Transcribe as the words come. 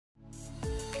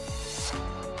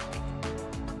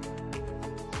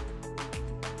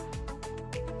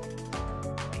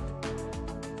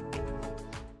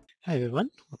Hi everyone,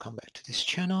 welcome back to this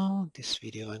channel. This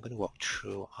video I'm going to walk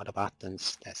through all the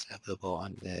buttons that's available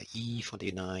on the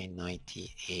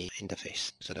E4990A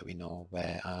interface so that we know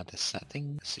where are the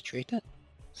settings situated.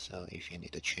 So if you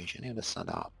need to change any of the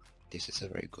setup, this is a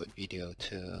very good video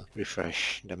to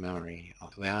refresh the memory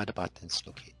of where are the buttons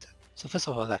located. So first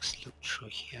of all, let's look through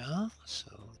here.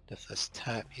 So the first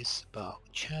tab is about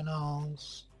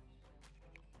channels.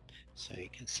 So you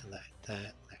can select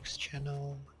that next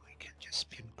channel. We can just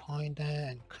pinpoint that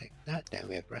and click that. Then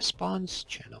we have response,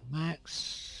 channel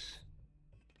max,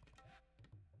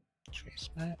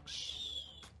 trace max.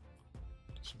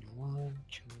 There's a new one,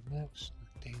 channel max,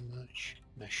 nothing much.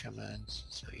 Measurements,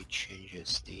 so it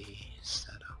changes the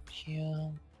setup here.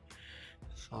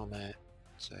 Format,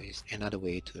 so it's another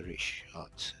way to reach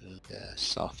out to the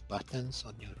soft buttons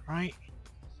on your right.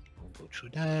 We'll go through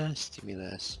that.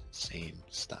 Stimulus, same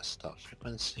start stop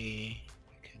frequency.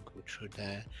 You can go through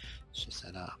that to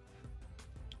set up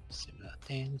similar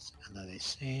things.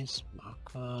 Analysis,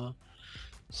 marker,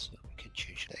 so we can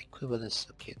change the equivalent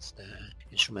circuits there.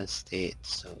 Instrument state,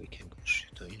 so we can go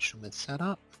to instrument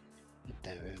setup. And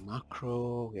then we have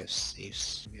macro, we have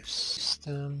saves, we have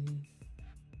system.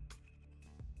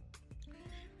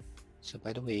 So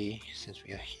by the way, since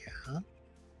we are here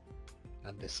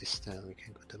under system, we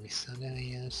can go to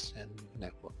miscellaneous and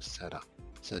network setup.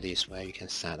 So this is where you can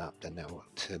set up the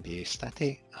network to be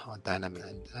static or dynamic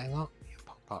and dialog. You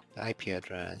pop up the IP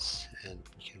address and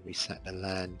you can reset the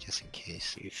LAN just in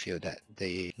case you feel that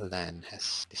the LAN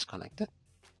has disconnected.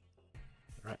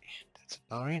 Right, that's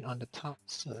about it on the top.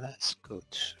 So let's go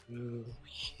through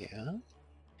here.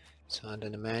 So under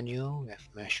the menu, we have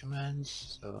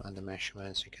measurements. So under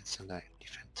measurements, you can select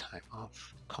different type of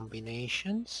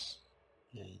combinations.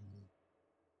 And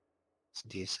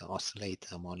this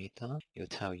oscillator monitor, it will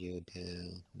tell you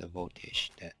the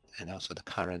voltage that and also the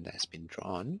current that has been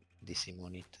drawn. DC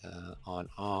monitor on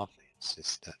off, it's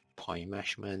just the point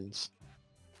measurements.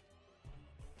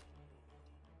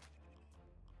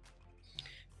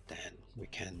 Then we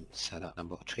can set up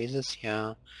number of traces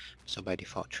here. So by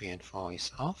default 3 and 4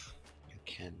 is off. You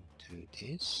can do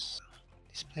this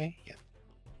display, yeah,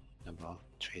 number of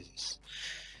traces.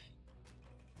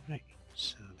 Right,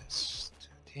 so let's do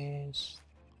this.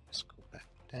 Let's go back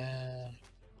there.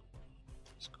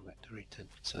 Let's go back to return.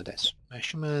 So that's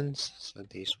measurements. So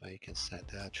this way you can set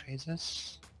the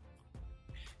traces.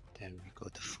 Then we go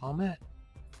to format.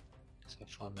 So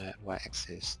format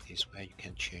y-axis, this way you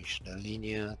can change the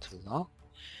linear to log.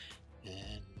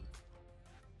 And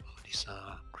all these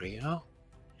are grayed out.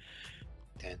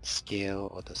 Then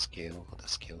scale, auto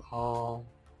scale all.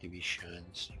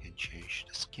 Divisions, you can change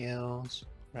the scales.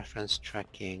 Reference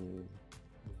tracking,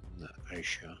 not very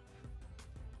sure.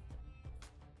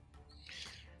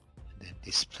 And then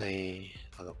display,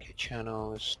 allocate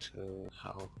channels to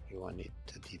how you want it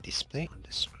to be displayed on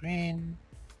the screen.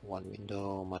 One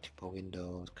window, multiple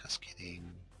windows,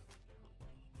 cascading.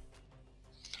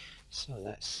 So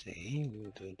let's say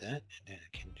we'll do that, and then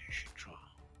I can just draw.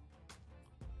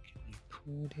 Can you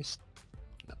pull this?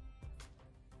 No.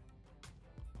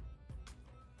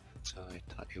 So I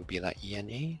thought it would be like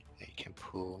ENA, that you can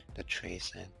pull the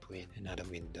trace and put in another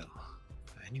window.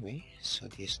 But anyway, so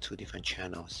these two different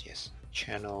channels, yes,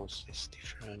 channels is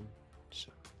different,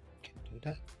 so you can do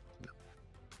that. No.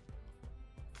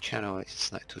 Channel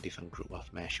is like two different group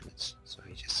of measurements, so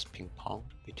you just ping pong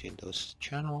between those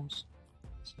channels.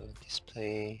 So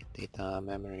display, data,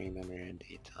 memory, memory and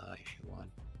data if you want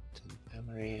to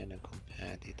memory, and then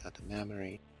compare data to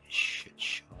memory. It should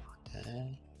show there.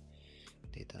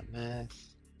 Data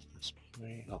math,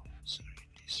 memory. Oh, sorry,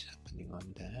 this is happening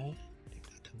on there.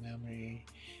 Data to memory,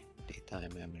 data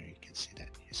and memory. You can see that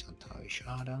it's on top of each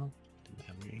other.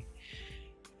 The memory,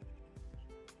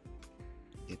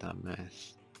 data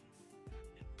math.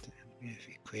 Then we have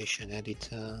equation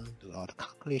editor. Do all the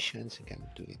calculations. You can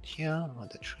do it here on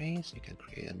the trace. You can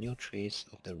create a new trace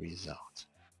of the result.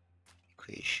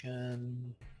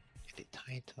 Equation, edit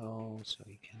title. So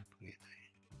you can put it.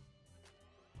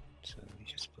 So we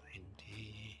just put in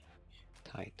the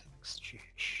title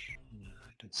exchange. No,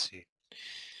 I don't see it.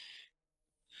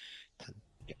 Then,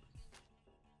 yeah.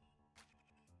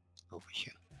 Over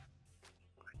here.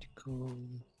 Critical.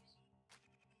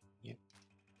 Yep.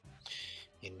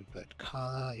 Invert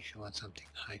color if you want something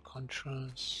high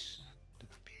contrast. That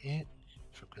would be it.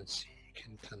 Frequency you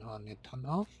can turn on and turn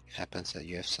off. It happens that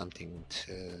you have something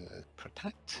to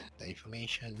protect the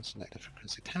information, like the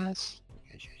frequency test.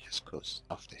 You can just close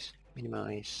off this.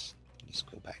 Minimize. Let's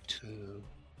go back to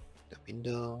the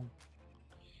window.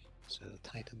 So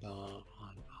title bar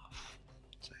on off.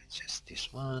 So it's just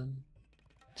this one.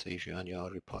 So if you want your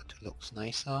report to look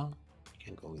nicer, you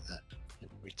can go with that. And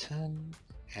return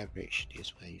average. This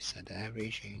is where you set the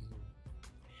averaging.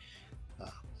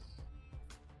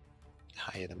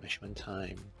 Higher the measurement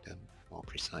time, the more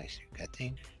precise you're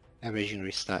getting. Averaging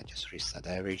restart, just restart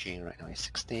the averaging. Right now it's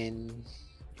 16.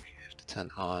 If you have to turn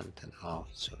on, turn off,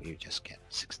 so you just get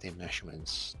 16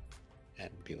 measurements and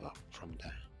build up from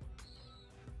there.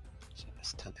 So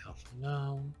let's turn it off for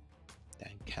now.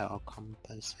 Then cal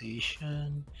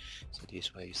compensation. So this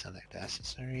is where you select the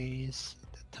accessories,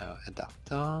 the tile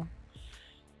adapter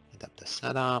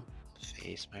setup,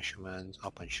 phase measurements,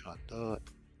 open short load,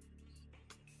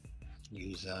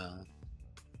 user,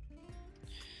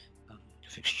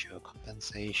 fixture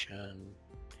compensation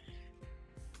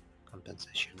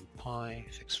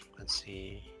point, fixed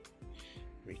frequency,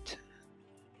 return,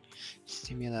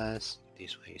 stimulus.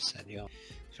 This way you set your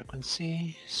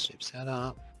frequency, sweep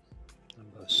setup,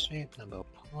 number of sweep, number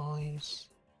of points,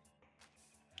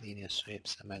 linear sweep,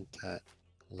 cemented,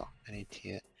 lock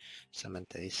many-tiered.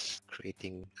 Cemented is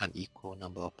creating unequal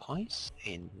number of points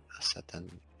in a certain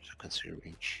frequency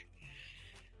range.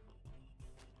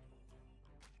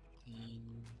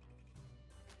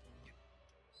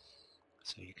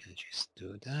 So you can just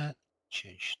do that,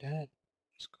 change that.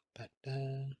 Let's go back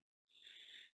there.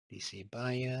 DC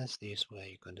bias, this is where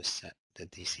you're going to set the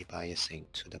DC biasing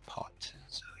to the port.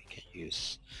 So you can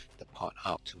use the port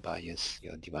out to bias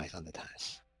your device on the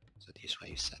test. So this is where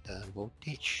you set the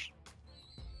voltage.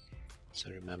 So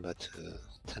remember to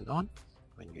turn on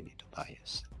when you need to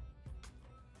bias.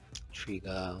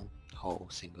 Trigger,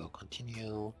 hold, single,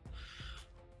 continue.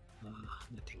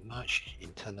 Nothing much.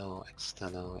 Internal,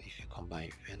 external. If you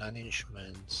combine with another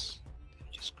instruments,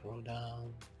 just scroll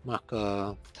down.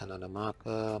 Marker, turn on the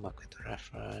marker to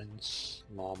reference,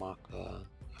 more marker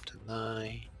up to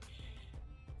 9.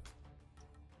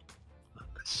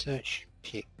 Marker search,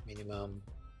 peak, minimum.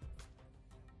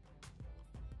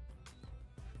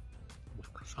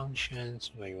 Marker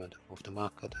functions, where you want to move the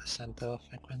marker to the center of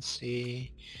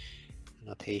frequency.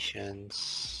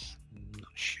 Annotations, not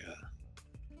sure.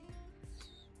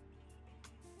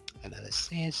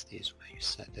 Analysis, this is where you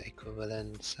set the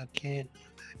equivalent circuit.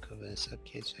 The equivalent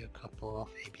circuits with a couple of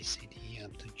ABCD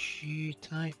up to G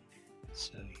type.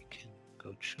 So you can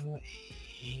go through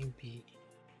A, B,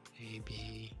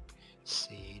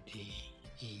 C, D,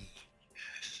 E,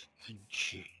 F, and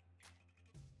G.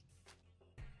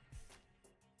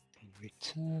 Then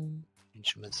return.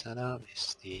 Instrument setup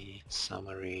is the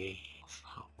summary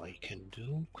of what you can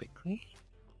do quickly.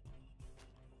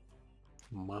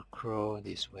 Macro,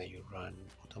 this is where you run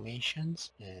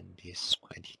automations, and this is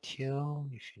quite detailed.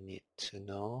 If you need to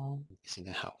know, it's in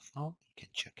the help file, you can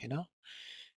check it out.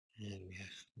 And we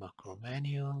have macro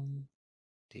manual.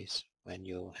 This, when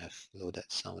you have loaded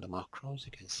some of the macros,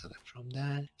 you can select from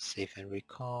there. Save and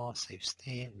recall, save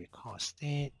state, recall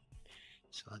state.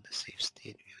 So under save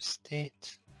state, we have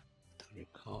state. To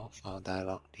recall file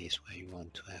dialog, this is where you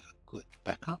want to have a good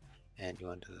backup, and you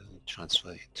want to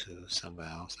transfer it to somewhere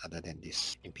else other than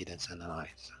this impedance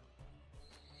analyzer.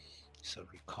 So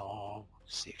recall,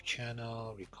 save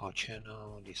channel, recall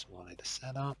channel, this one like the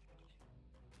setup.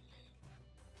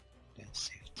 Then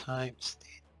save type,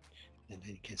 state, and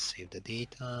then you can save the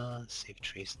data, save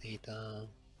trace data.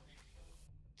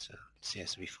 So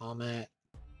CSV format,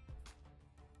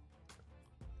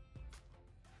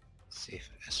 save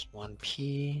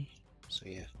S1P, so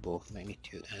you have both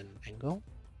magnitude and angle.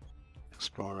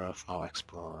 Explorer, file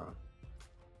explorer.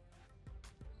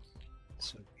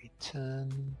 So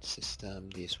return system,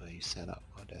 this is where you set up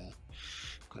for the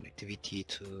connectivity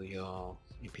to your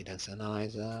impedance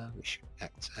analyzer, which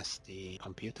acts as the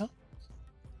computer.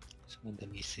 So in the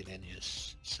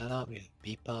miscellaneous setup, we have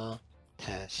beeper,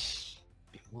 test,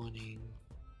 bit warning,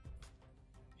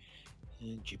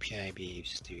 and GPIB,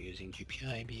 still using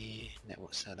GPIB,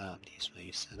 network setup, this is where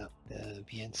you set up the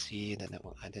VNC, the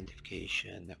network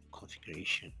identification, network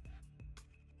configuration.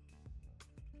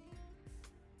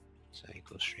 So it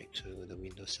goes straight to the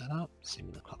Windows setup,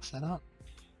 similar clock setup,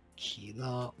 key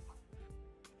lock,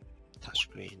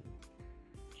 touchscreen,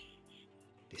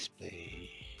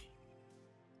 display.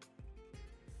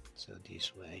 So this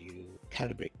is where you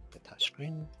calibrate the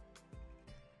touchscreen,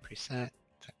 preset,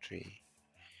 factory,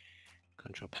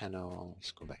 control panel.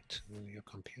 Let's go back to your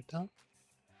computer.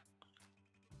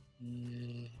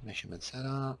 Measurement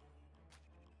setup,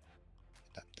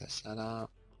 adapter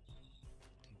setup,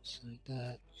 things like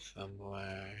that.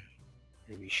 Firmware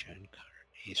revision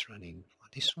currently is running for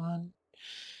this one.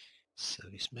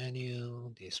 Service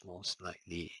menu, this most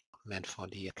likely meant for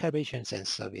the calibrations and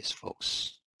service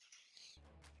folks.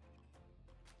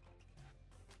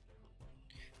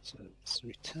 So let's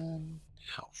return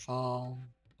how far.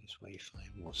 This is where you find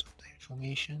most of the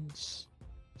informations.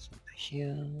 So here,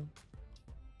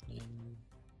 and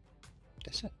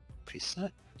that's it.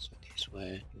 Preset. So this is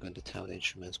where you're going to tell the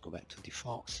instruments go back to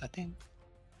default setting.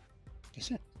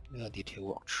 That's it. A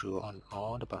detailed walkthrough on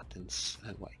all the buttons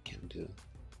and what it can do.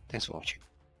 Thanks for watching.